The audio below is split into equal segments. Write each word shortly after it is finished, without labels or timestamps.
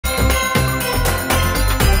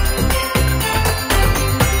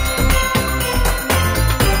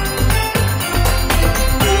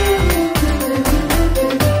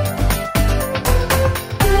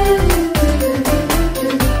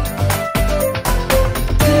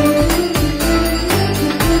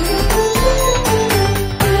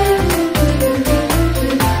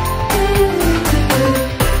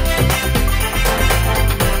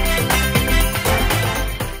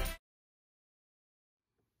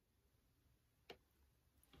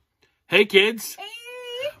Hey kids. Hey.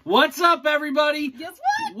 What's up everybody? Guess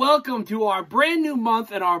what? Welcome to our brand new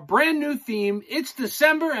month and our brand new theme. It's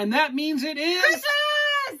December and that means it is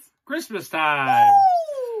Christmas time.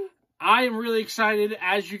 Woo! I am really excited.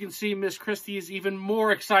 As you can see, Miss Christy is even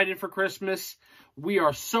more excited for Christmas. We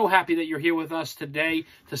are so happy that you're here with us today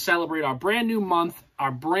to celebrate our brand new month,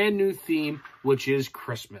 our brand new theme, which is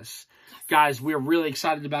Christmas. Guys, we're really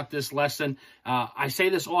excited about this lesson. I say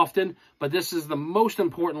this often, but this is the most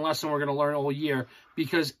important lesson we're going to learn all year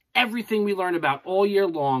because everything we learn about all year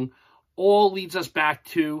long all leads us back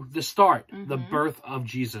to the start, the birth of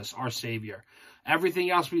Jesus, our Savior. Everything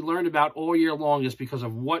else we learned about all year long is because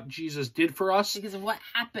of what Jesus did for us. Because of what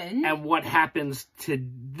happened. And what happens to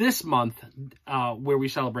this month where we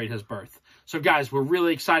celebrate his birth. So guys, we're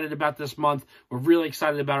really excited about this month. We're really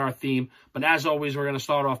excited about our theme. But as always, we're going to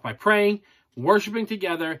start off by praying, worshiping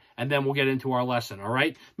together, and then we'll get into our lesson, all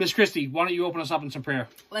right? Miss Christy, why don't you open us up in some prayer?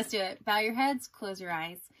 Let's do it. Bow your heads, close your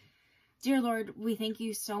eyes. Dear Lord, we thank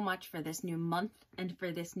you so much for this new month and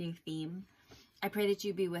for this new theme. I pray that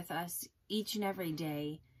you be with us each and every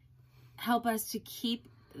day. Help us to keep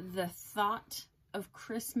the thought of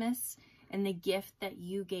Christmas and the gift that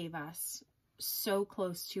you gave us so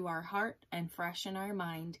close to our heart and fresh in our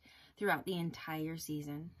mind throughout the entire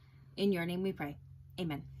season. In your name we pray.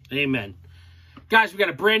 Amen. Amen. Guys, we got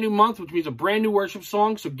a brand new month, which means a brand new worship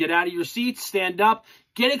song. So get out of your seats, stand up,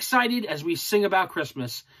 get excited as we sing about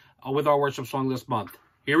Christmas with our worship song this month.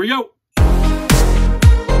 Here we go.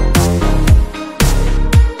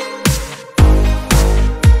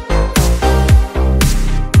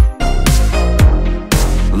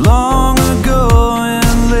 Long ago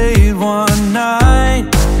and late one night,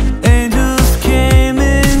 angels came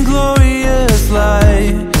in glorious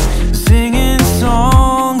light, singing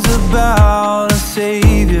songs about a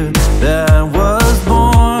Savior that was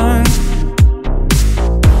born.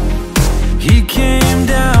 He came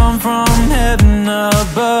down from heaven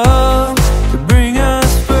above to bring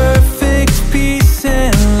us perfect peace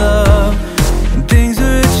and love, and things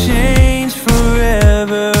would change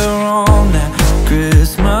forever on that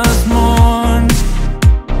Christmas morn.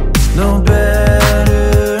 No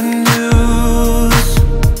better news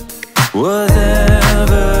was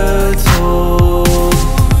ever told.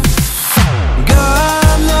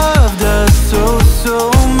 God loved us so,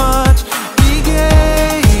 so much. He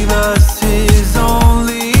gave us his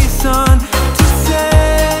only Son to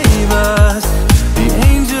save us. The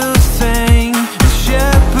angels sang, the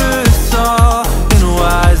shepherds saw, and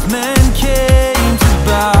wise men came to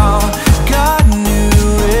bow. God knew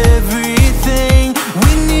everything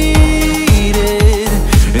we needed,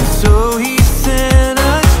 and so he sent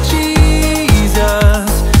us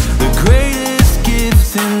Jesus. The greatest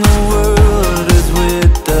gift in the world is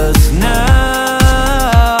with us now.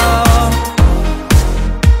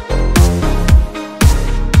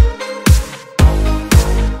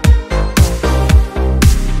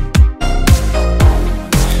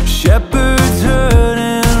 Shepherds heard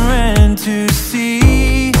and ran to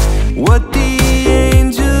see what the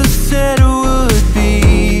angels said would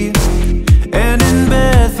be, and in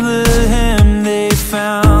Bethlehem they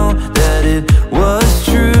found that it was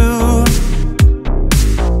true.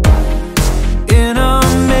 In a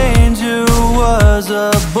manger was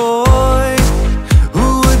a boy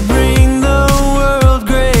who would bring the world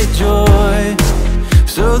great joy.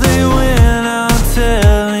 So they went out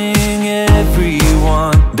telling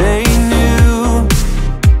everyone they knew.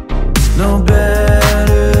 No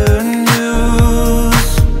better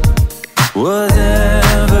news was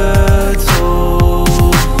ever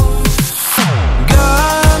told.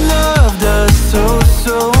 God loved us so,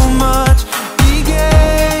 so much. He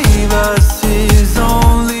gave us his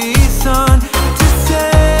only Son to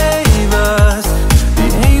save us. The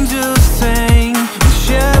angels sang, the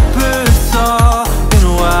shepherds saw, and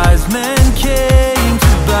wise men came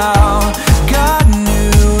to bow. God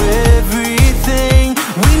knew everything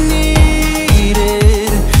we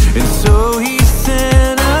needed, and so he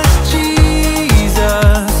sent us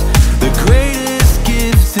Jesus. The greatest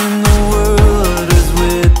gift in the world is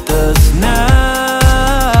with us now.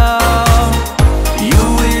 You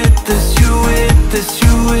with us, you with us,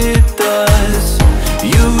 you with us,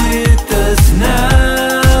 you with us now.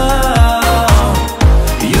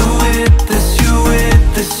 You with us, you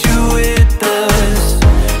with us, you with us,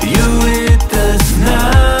 you with us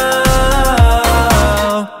now.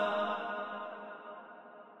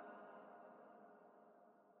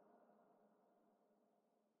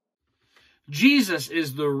 Jesus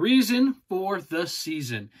is the reason for the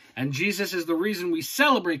season. And Jesus is the reason we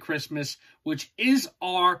celebrate Christmas, which is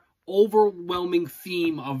our overwhelming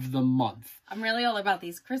theme of the month. I'm really all about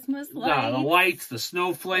these Christmas lights. The lights, the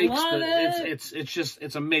snowflakes.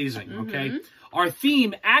 It's amazing. Okay, our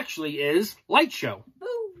theme actually is light show. Woo.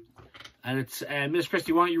 And Miss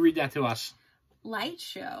Christy, why don't you read that to us? Light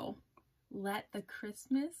show. Let the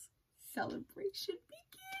Christmas celebration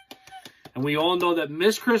begin. And we all know that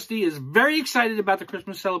Miss Christy is very excited about the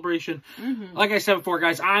Christmas celebration. Like I said before,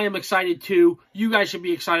 guys, I am excited too. You guys should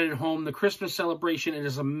be excited at home. The Christmas celebration, it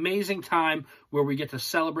is an amazing time where we get to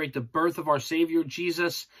celebrate the birth of our Savior,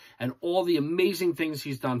 Jesus, and all the amazing things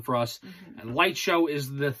he's done for us. And Light Show is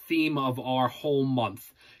the theme of our whole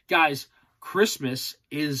month. Guys, Christmas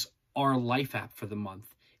is our life app for the month.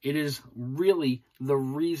 It is really the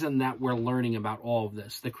reason that we're learning about all of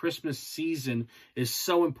this. The Christmas season is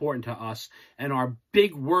so important to us. And our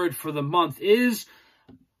big word for the month is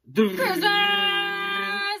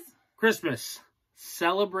Christmas.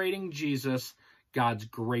 Celebrating Jesus, God's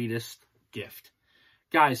greatest gift.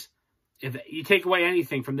 Guys, if you take away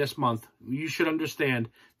anything from this month, you should understand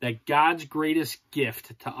that God's greatest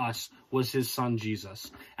gift to us was his son,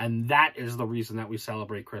 Jesus. And that is the reason that we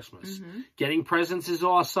celebrate Christmas. Getting presents is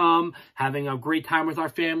awesome. Having a great time with our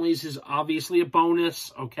families is obviously a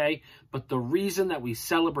bonus, okay? But the reason that we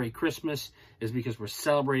celebrate Christmas is because we're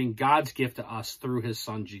celebrating God's gift to us through his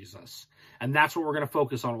son, Jesus. And that's what we're going to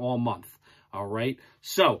focus on all month, all right?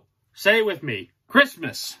 So, say it with me.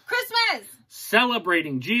 Christmas. Christmas!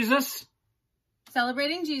 Celebrating Jesus.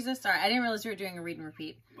 Celebrating Jesus. Sorry, I didn't realize you were doing a read and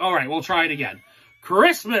repeat. All right, we'll try it again.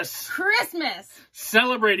 Christmas. Christmas.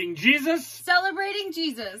 Celebrating Jesus. Celebrating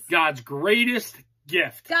Jesus. God's greatest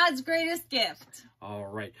gift. God's greatest gift. All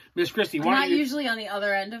right. Miss Christy, I'm why not don't you... usually on the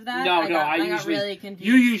other end of that. No, I usually... got really confused.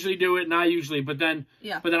 You usually do it, and I usually, but then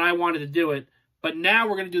I wanted to do it. But now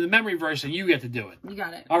we're going to do the memory verse, and you get to do it. You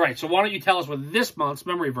got it. All right, so why don't you tell us what this month's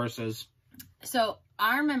memory verse is? So,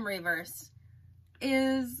 our memory verse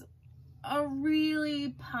is a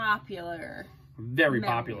really popular Very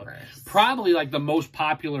popular. verse. Probably like the most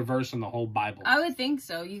popular verse in the whole Bible. I would think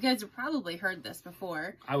so. You guys have probably heard this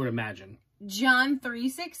before. I would imagine. John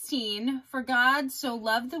 3:16, for God so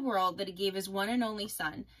loved the world that he gave his one and only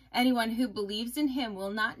son. Anyone who believes in him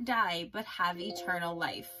will not die, but have eternal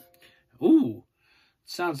life. Ooh,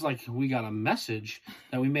 sounds like we got a message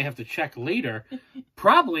that we may have to check later.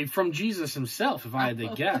 Probably from Jesus himself, if I had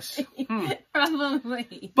to guess.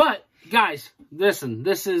 Probably. But, guys, listen,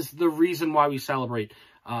 this is the reason why we celebrate.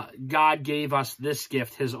 God gave us this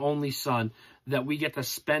gift, his only son, that we get to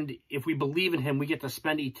spend, if we believe in him, we get to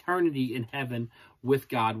spend eternity in heaven with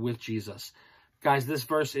God, with Jesus. Guys, this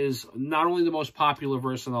verse is not only the most popular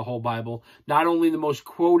verse in the whole Bible, not only the most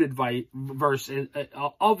quoted verse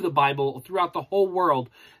of the Bible throughout the whole world,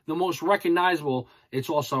 the most recognizable, it's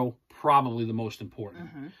also probably the most important.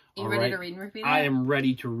 You ready to read and repeat? I am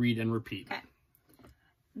ready to read and repeat. Okay.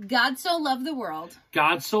 God so loved the world.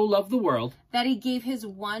 God so loved the world. That he gave his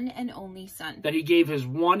one and only son. That he gave his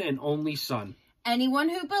one and only son. Anyone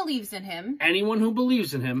who believes in him. Anyone who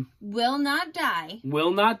believes in him. Will not die. Will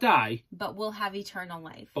not die. But will have eternal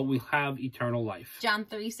life. But will have eternal life. John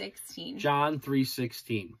 3:16. John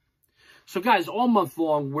 3:16. So guys, all month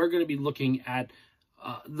long, we're going to be looking at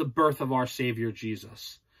the birth of our Savior,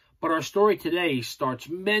 Jesus. But our story today starts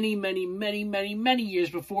many, many, many, many, many years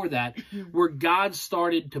before that, where God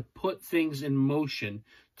started to put things in motion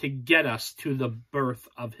to get us to the birth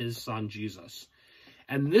of his son, Jesus.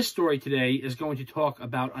 And this story today is going to talk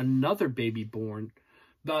about another baby boy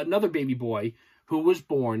who was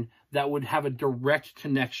born that would have a direct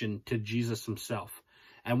connection to Jesus himself.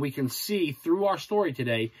 And we can see through our story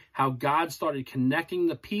today how God started connecting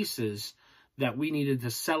the pieces that we needed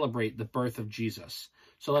to celebrate the birth of Jesus.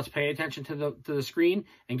 So let's pay attention to the screen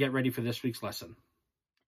and get ready for this week's lesson.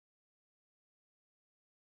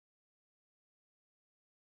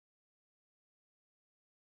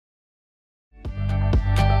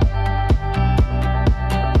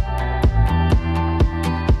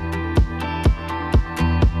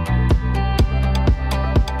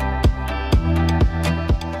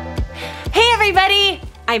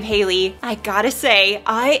 I'm Haley. I gotta say,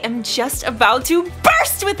 I am just about to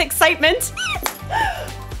burst with excitement.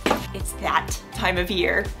 It's that time of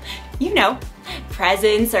year. You know,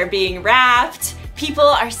 presents are being wrapped, people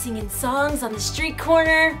are singing songs on the street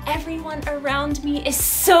corner, everyone around me is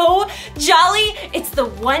so jolly. It's the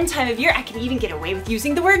one time of year I can even get away with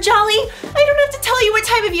using the word jolly. I don't have to tell you what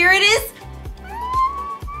time of year it is.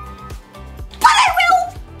 But I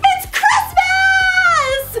will! It's Christmas!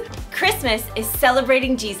 Christmas is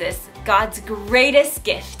celebrating Jesus, God's greatest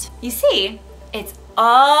gift. You see, it's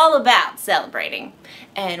all about celebrating.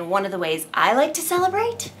 And one of the ways I like to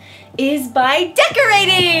celebrate is by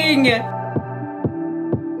decorating.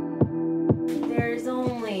 There's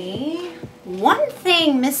only one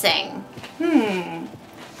thing missing. Yay!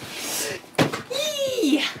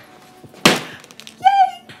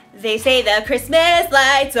 They say the Christmas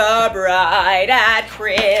lights are bright at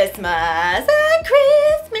Christmas,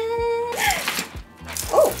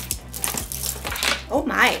 Oh. Oh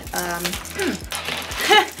my,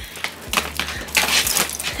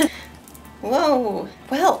 Whoa,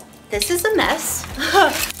 well, this is a mess.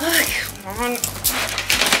 Oh, come on.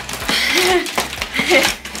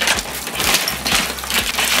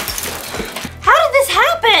 How did this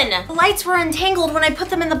happen? The lights were untangled when I put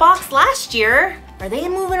them in the box last year. Are they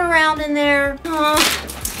moving around in there?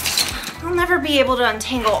 I'll never be able to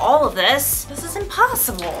untangle all of this. This is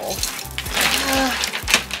impossible.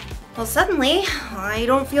 Well, suddenly, I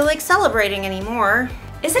don't feel like celebrating anymore.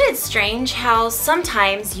 Isn't it strange how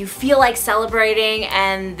sometimes you feel like celebrating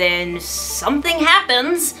and then something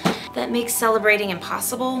happens that makes celebrating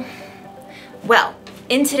impossible? Well,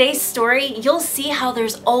 in today's story, you'll see how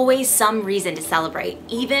there's always some reason to celebrate,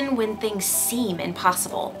 even when things seem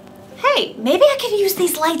impossible. Hey, maybe I could use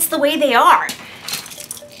these lights the way they are.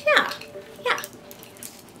 Yeah.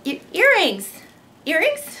 Earrings,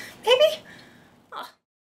 maybe? Oh.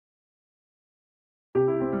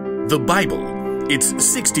 The Bible. It's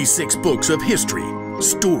 66 books of history,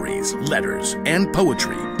 stories, letters, and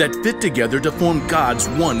poetry that fit together to form God's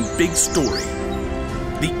one big story.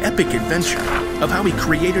 The epic adventure of how He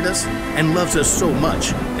created us and loves us so much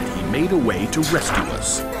that He made a way to rescue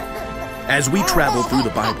us. As we travel through the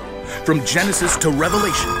Bible, from Genesis to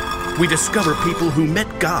Revelation, we discover people who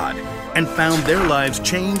met God and found their lives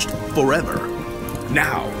changed forever.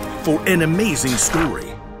 Now, for an amazing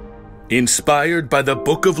story, inspired by the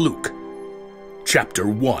book of Luke. Chapter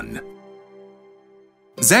 1.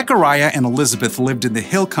 Zechariah and Elizabeth lived in the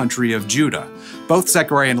hill country of Judah. Both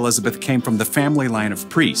Zechariah and Elizabeth came from the family line of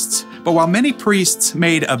priests. But while many priests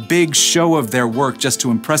made a big show of their work just to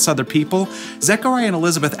impress other people, Zechariah and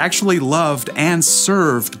Elizabeth actually loved and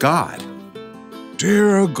served God.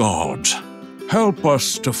 Dear God, help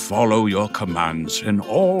us to follow your commands in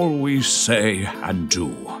all we say and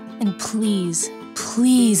do. And please,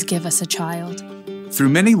 please give us a child. Through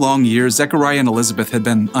many long years, Zechariah and Elizabeth had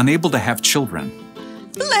been unable to have children.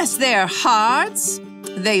 Bless their hearts.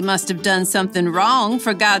 They must have done something wrong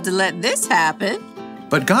for God to let this happen.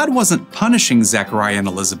 But God wasn't punishing Zechariah and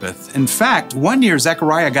Elizabeth. In fact, one year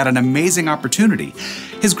Zechariah got an amazing opportunity.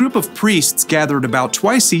 His group of priests gathered about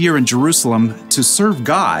twice a year in Jerusalem to serve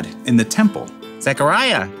God in the temple.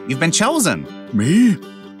 Zechariah, you've been chosen. Me?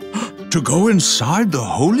 To go inside the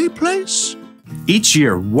holy place? Each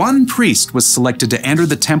year, one priest was selected to enter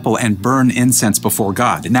the temple and burn incense before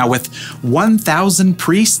God. Now, with 1,000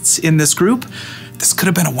 priests in this group, this could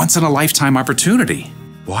have been a once-in-a-lifetime opportunity.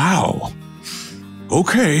 Wow.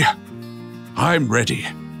 Okay, I'm ready.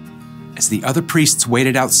 As the other priests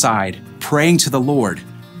waited outside, praying to the Lord,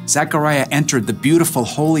 Zechariah entered the beautiful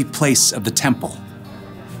holy place of the temple.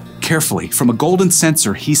 Carefully, from a golden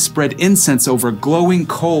censer, he spread incense over glowing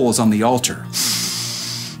coals on the altar.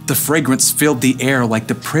 The fragrance filled the air like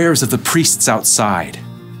the prayers of the priests outside.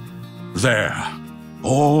 There,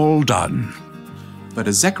 all done. But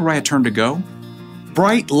as Zechariah turned to go,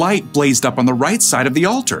 bright light blazed up on the right side of the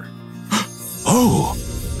altar. Oh!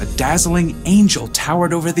 A dazzling angel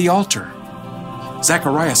towered over the altar.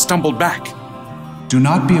 Zechariah stumbled back. Do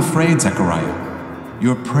not be afraid, Zechariah.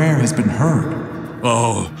 Your prayer has been heard.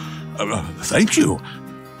 Oh, thank you.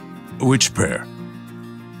 Which prayer?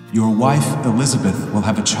 Your wife, Elizabeth, will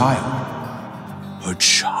have a child. A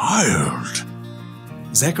child?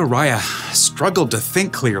 Zechariah struggled to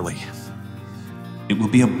think clearly. It will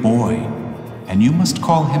be a boy, and you must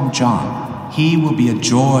call him John. He will be a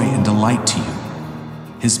joy and delight to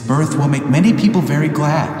you. His birth will make many people very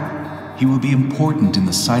glad. He will be important in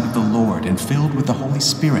the sight of the Lord and filled with the Holy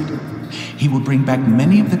Spirit. He will bring back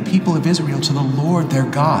many of the people of Israel to the Lord their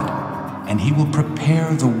God, and he will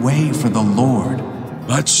prepare the way for the Lord.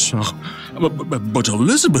 That's, but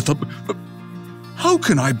Elizabeth, how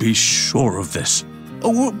can I be sure of this?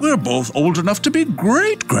 We're both old enough to be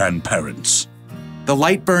great-grandparents. The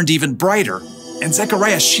light burned even brighter, and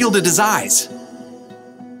Zechariah shielded his eyes.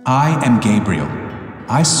 I am Gabriel.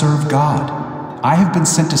 I serve God. I have been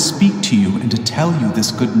sent to speak to you and to tell you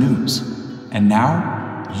this good news. And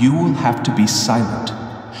now, you will have to be silent.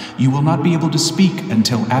 You will not be able to speak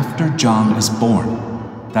until after John is born.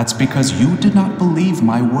 That's because you did not believe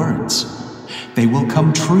my words. They will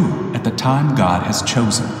come true at the time God has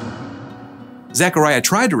chosen. Zechariah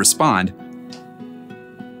tried to respond,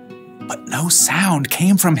 but no sound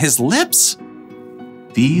came from his lips.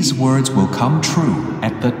 These words will come true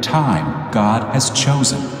at the time God has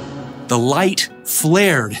chosen. The light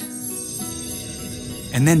flared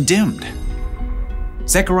and then dimmed.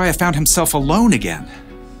 Zechariah found himself alone again.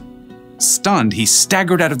 Stunned, he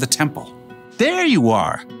staggered out of the temple. There you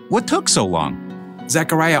are. What took so long?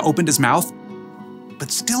 Zechariah opened his mouth,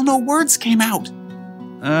 but still no words came out.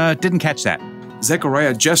 Didn't catch that.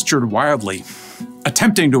 Zechariah gestured wildly,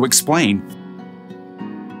 attempting to explain.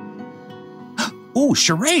 Ooh,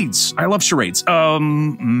 charades. I love charades.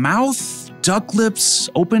 Mouth, duck lips,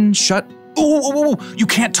 open, shut. Ooh, you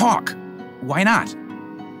can't talk. Why not?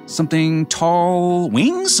 Something tall,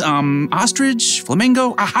 wings, ostrich,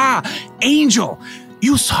 flamingo. Aha, angel.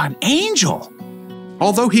 You saw an angel.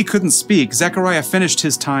 Although he couldn't speak, Zechariah finished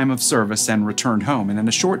his time of service and returned home. And in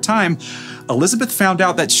a short time, Elizabeth found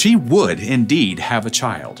out that she would indeed have a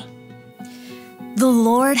child. The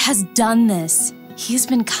Lord has done this. He has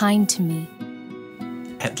been kind to me.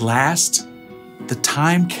 At last, the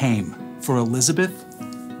time came for Elizabeth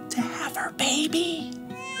to have her baby.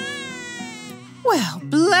 Well,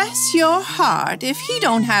 bless your heart if he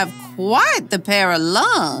don't have quite the pair of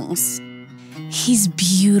lungs. He's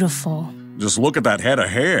beautiful. Just look at that head of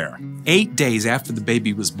hair. 8 days after the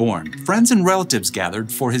baby was born, friends and relatives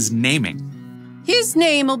gathered for his naming. His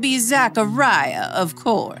name will be Zachariah, of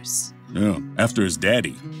course. Yeah, after his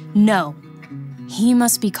daddy. No, he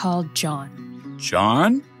must be called John.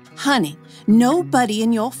 John? Honey, nobody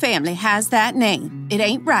in your family has that name. It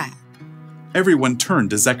ain't right. Everyone turned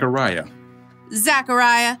to Zechariah.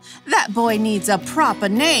 Zachariah, that boy needs a proper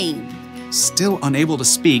name. Still unable to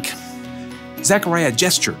speak, Zechariah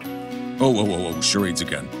gestured. Oh, charades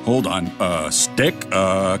again. Hold on. Stick,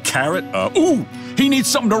 carrot, ooh, he needs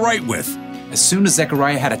something to write with. As soon as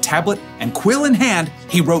Zechariah had a tablet and quill in hand,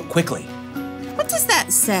 he wrote quickly. What does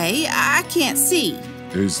that say? I can't see.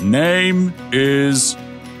 His name is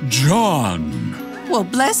John. Well,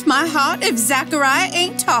 bless my heart if Zachariah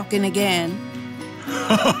ain't talking again.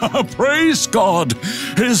 Praise God!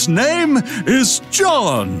 His name is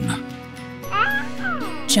John.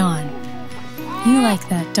 John. You like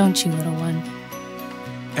that, don't you, little one?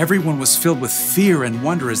 Everyone was filled with fear and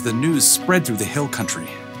wonder as the news spread through the hill country.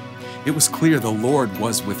 It was clear the Lord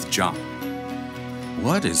was with John.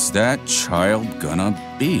 What is that child gonna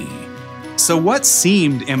be? So what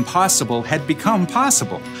seemed impossible had become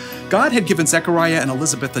possible. God had given Zechariah and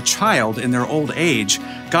Elizabeth a child in their old age.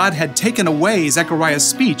 God had taken away Zechariah's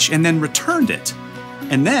speech and then returned it.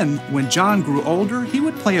 And then, when John grew older, he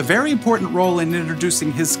would play a very important role in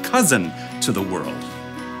introducing his cousin to the world,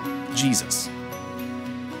 Jesus.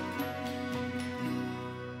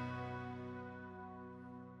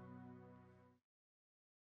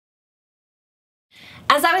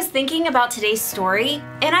 As I was thinking about today's story,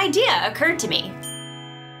 an idea occurred to me.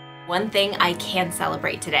 One thing I can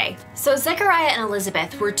celebrate today. So Zechariah and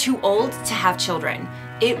Elizabeth were too old to have children.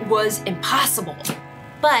 It was impossible.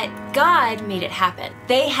 But God made it happen.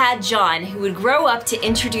 They had John, who would grow up to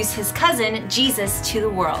introduce his cousin, Jesus, to the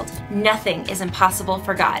world. Nothing is impossible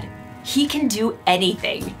for God. He can do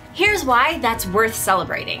anything. Here's why that's worth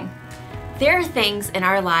celebrating. There are things in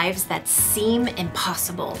our lives that seem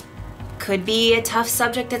impossible. Could be a tough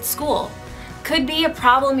subject at school. Could be a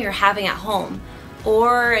problem you're having at home,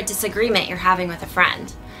 or a disagreement you're having with a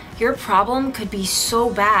friend. Your problem could be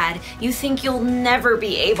so bad you think you'll never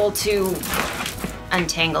be able to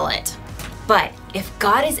untangle it. But if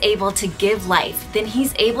God is able to give life, then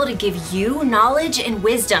He's able to give you knowledge and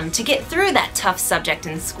wisdom to get through that tough subject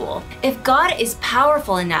in school. If God is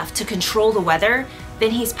powerful enough to control the weather,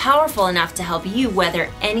 then He's powerful enough to help you weather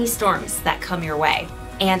any storms that come your way.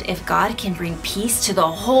 And if God can bring peace to the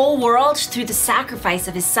whole world through the sacrifice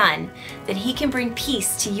of His Son, then He can bring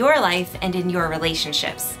peace to your life and in your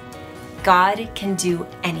relationships. God can do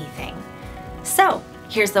anything. So,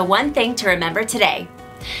 here's the one thing to remember today.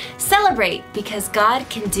 Celebrate because God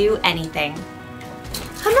can do anything.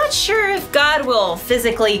 I'm not sure if God will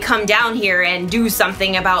physically come down here and do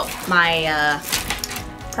something about my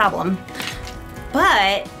problem,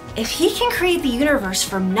 but if He can create the universe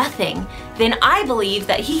from nothing, then I believe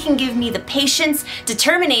that He can give me the patience,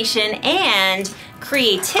 determination, and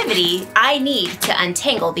creativity I need to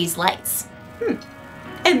untangle these lights.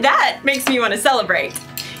 And that makes me want to celebrate.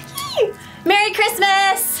 Yee! Merry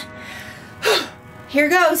Christmas! Here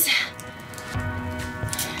goes.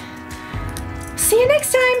 See you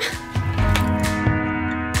next time.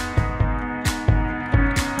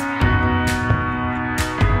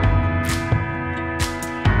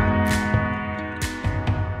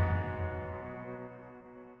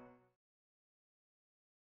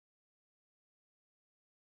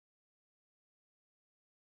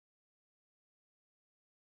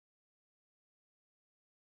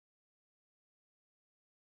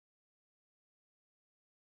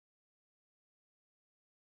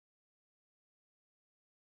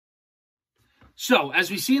 So, as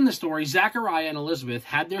we see in the story, Zechariah and Elizabeth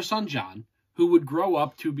had their son John, who would grow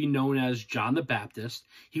up to be known as John the Baptist.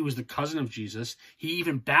 He was the cousin of Jesus. He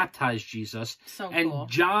even baptized Jesus. And cool.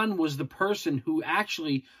 John was the person who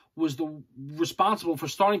actually was responsible for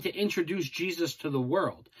starting to introduce Jesus to the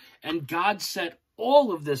world. And God set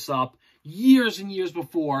all of this up years and years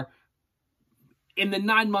before, in the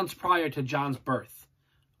 9 months prior to John's birth.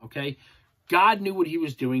 Okay? God knew what he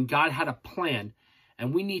was doing. God had a plan.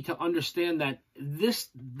 And we need to understand that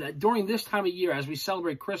during this time of year, as we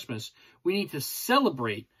celebrate Christmas, we need to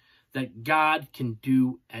celebrate that God can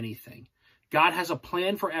do anything. God has a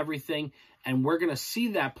plan for everything, and we're going to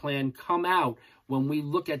see that plan come out when we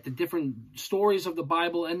look at the different stories of the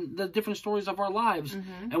Bible and the different stories of our lives,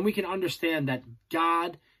 and we can understand that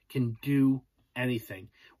God can do anything.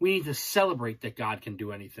 We need to celebrate that God can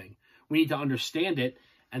do anything. We need to understand it,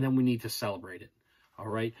 and then we need to celebrate it. All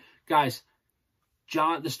right? Guys,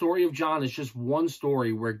 the story of John is just one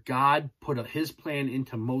story where God put his plan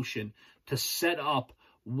into motion to set up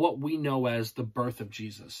what we know as the birth of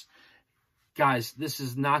Jesus. Guys, this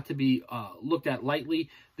is not to be looked at lightly.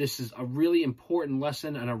 This is a really important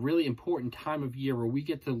lesson and a really important time of year where we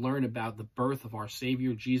get to learn about the birth of our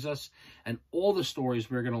Savior, Jesus, and all the stories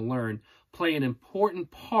we're going to learn play an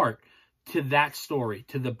important part to that story,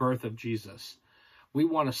 to the birth of Jesus. We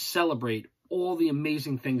want to celebrate all the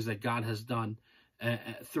amazing things that God has done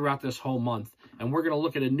throughout this whole month. And we're going to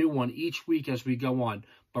look at a new one each week as we go on.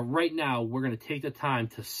 But right now, we're going to take the time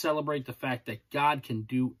to celebrate the fact that God can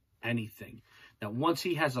do anything. That once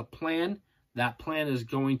he has a plan, that plan is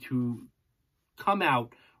going to come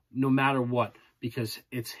out no matter what, because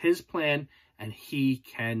it's his plan and he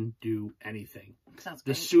can do anything. Sounds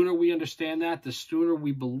great. The sooner we understand that, the sooner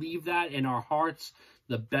we believe that in our hearts,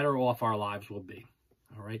 the better off our lives will be.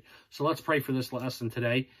 All right, so let's pray for this lesson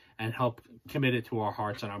today and help commit it to our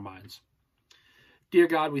hearts and our minds. Dear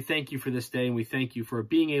God, we thank you for this day, and we thank you for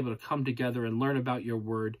being able to come together and learn about your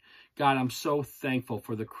word. God, I'm so thankful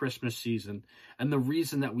for the Christmas season and the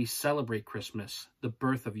reason that we celebrate Christmas, the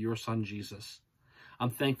birth of your son, Jesus. I'm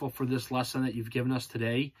thankful for this lesson that you've given us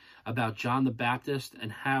today about John the Baptist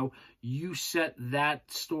and how you set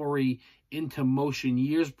that story into motion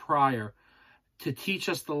years prior to teach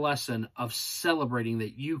us the lesson of celebrating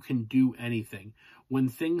that you can do anything. When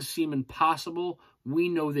things seem impossible, we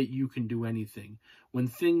know that you can do anything. When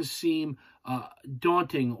things seem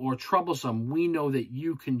daunting or troublesome, we know that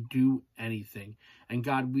you can do anything. And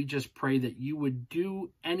God, we just pray that you would do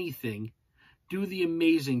anything, do the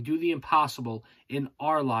amazing, do the impossible in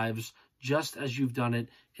our lives, just as you've done it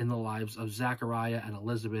in the lives of Zechariah and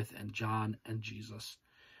Elizabeth and John and Jesus.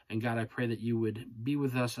 And God, I pray that you would be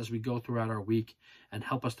with us as we go throughout our week and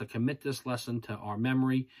help us to commit this lesson to our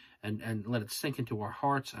memory and let it sink into our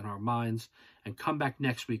hearts and our minds, and come back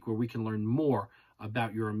next week where we can learn more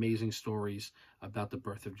about your amazing stories about the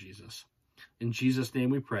birth of Jesus. In Jesus'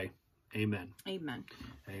 name we pray. Amen. Amen.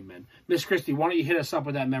 Amen. Miss Christy, why don't you hit us up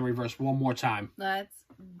with that memory verse one more time? Let's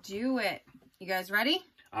do it. You guys ready?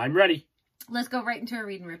 I'm ready. Let's go right into a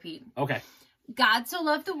read and repeat. Okay. God so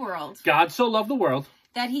loved the world. God so loved the world.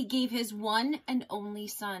 That he gave his one and only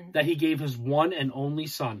son. That he gave his one and only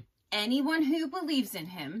son. Anyone who believes in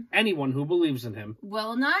him. Anyone who believes in him.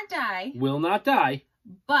 Will not die. Will not die.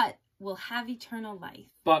 But will have eternal life.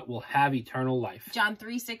 But will have eternal life. John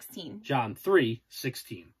 3:16. John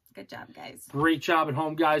 3:16. Good job, guys. Great job at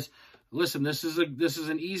home, guys. Listen, this is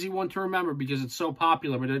an easy one to remember because it's so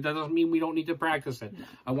popular, but that doesn't mean we don't need to practice it. No.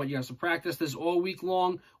 I want you guys to practice this all week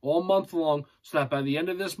long, all month long, so that by the end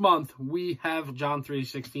of this month, we have John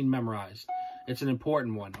 3:16 memorized. It's an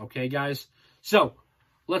important one, okay, guys? So,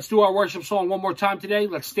 let's do our worship song one more time today.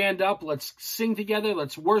 Let's stand up, let's sing together,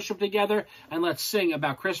 let's worship together, and let's sing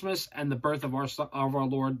about Christmas and the birth of our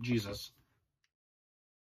Lord Jesus.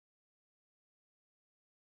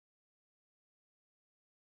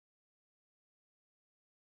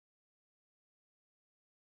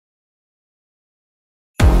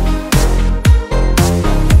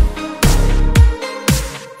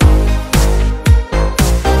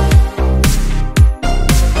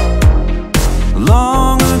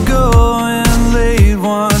 Long ago and late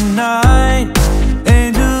one night,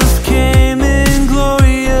 angels came in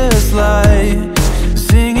glorious light,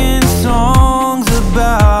 singing songs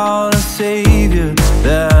about a Savior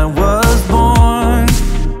that was born.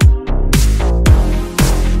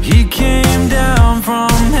 He came down from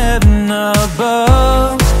heaven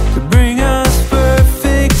above to bring us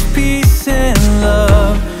perfect peace and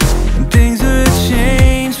love, and things would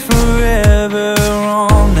change forever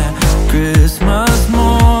on that Christmas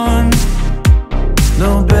morn.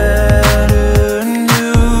 No better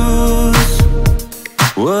news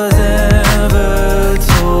was ever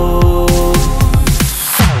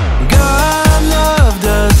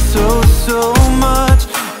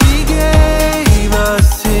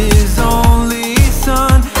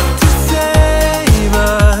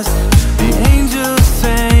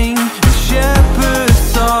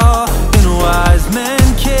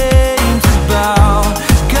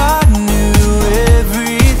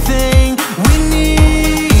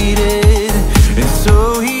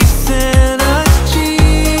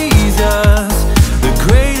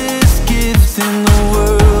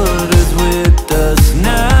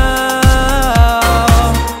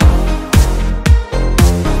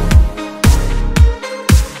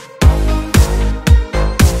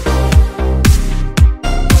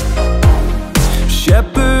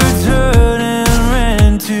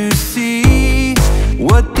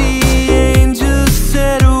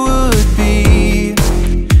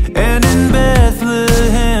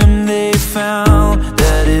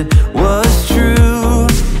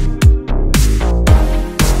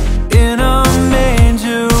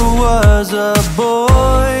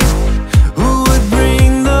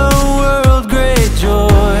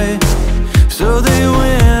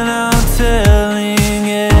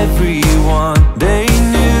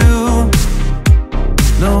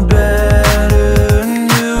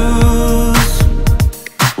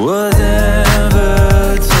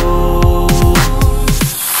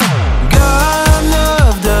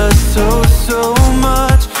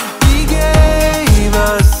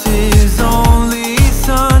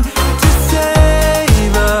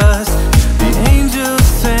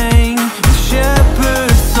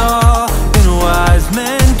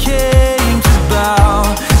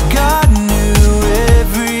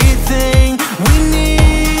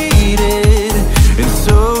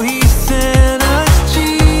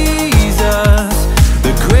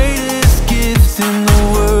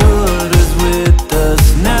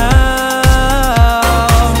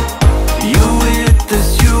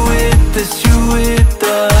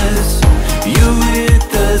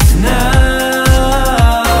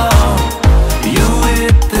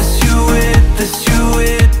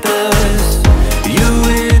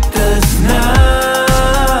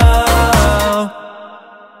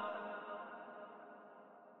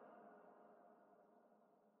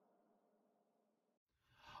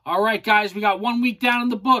All right, guys, we got 1 week down in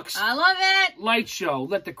the books. I love it. Light show.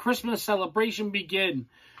 Let the Christmas celebration begin.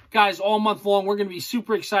 Guys, all month long, we're going to be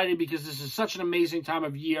super excited because this is such an amazing time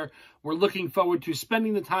of year. We're looking forward to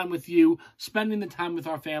spending the time with you, spending the time with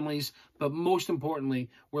our families, but most importantly,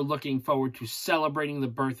 we're looking forward to celebrating the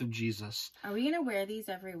birth of Jesus. Are we going to wear these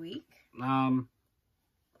every week?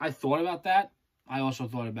 I thought about that. I also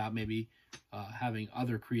thought about maybe having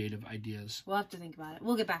other creative ideas. We'll have to think about it.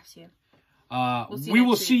 We'll get back to you. We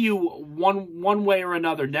will see you one way or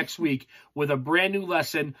another next week with a brand new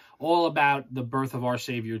lesson all about the birth of our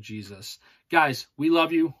Savior, Jesus. Guys, we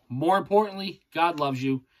love you. More importantly, God loves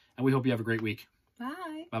you, and we hope you have a great week.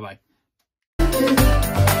 Bye. Bye-bye.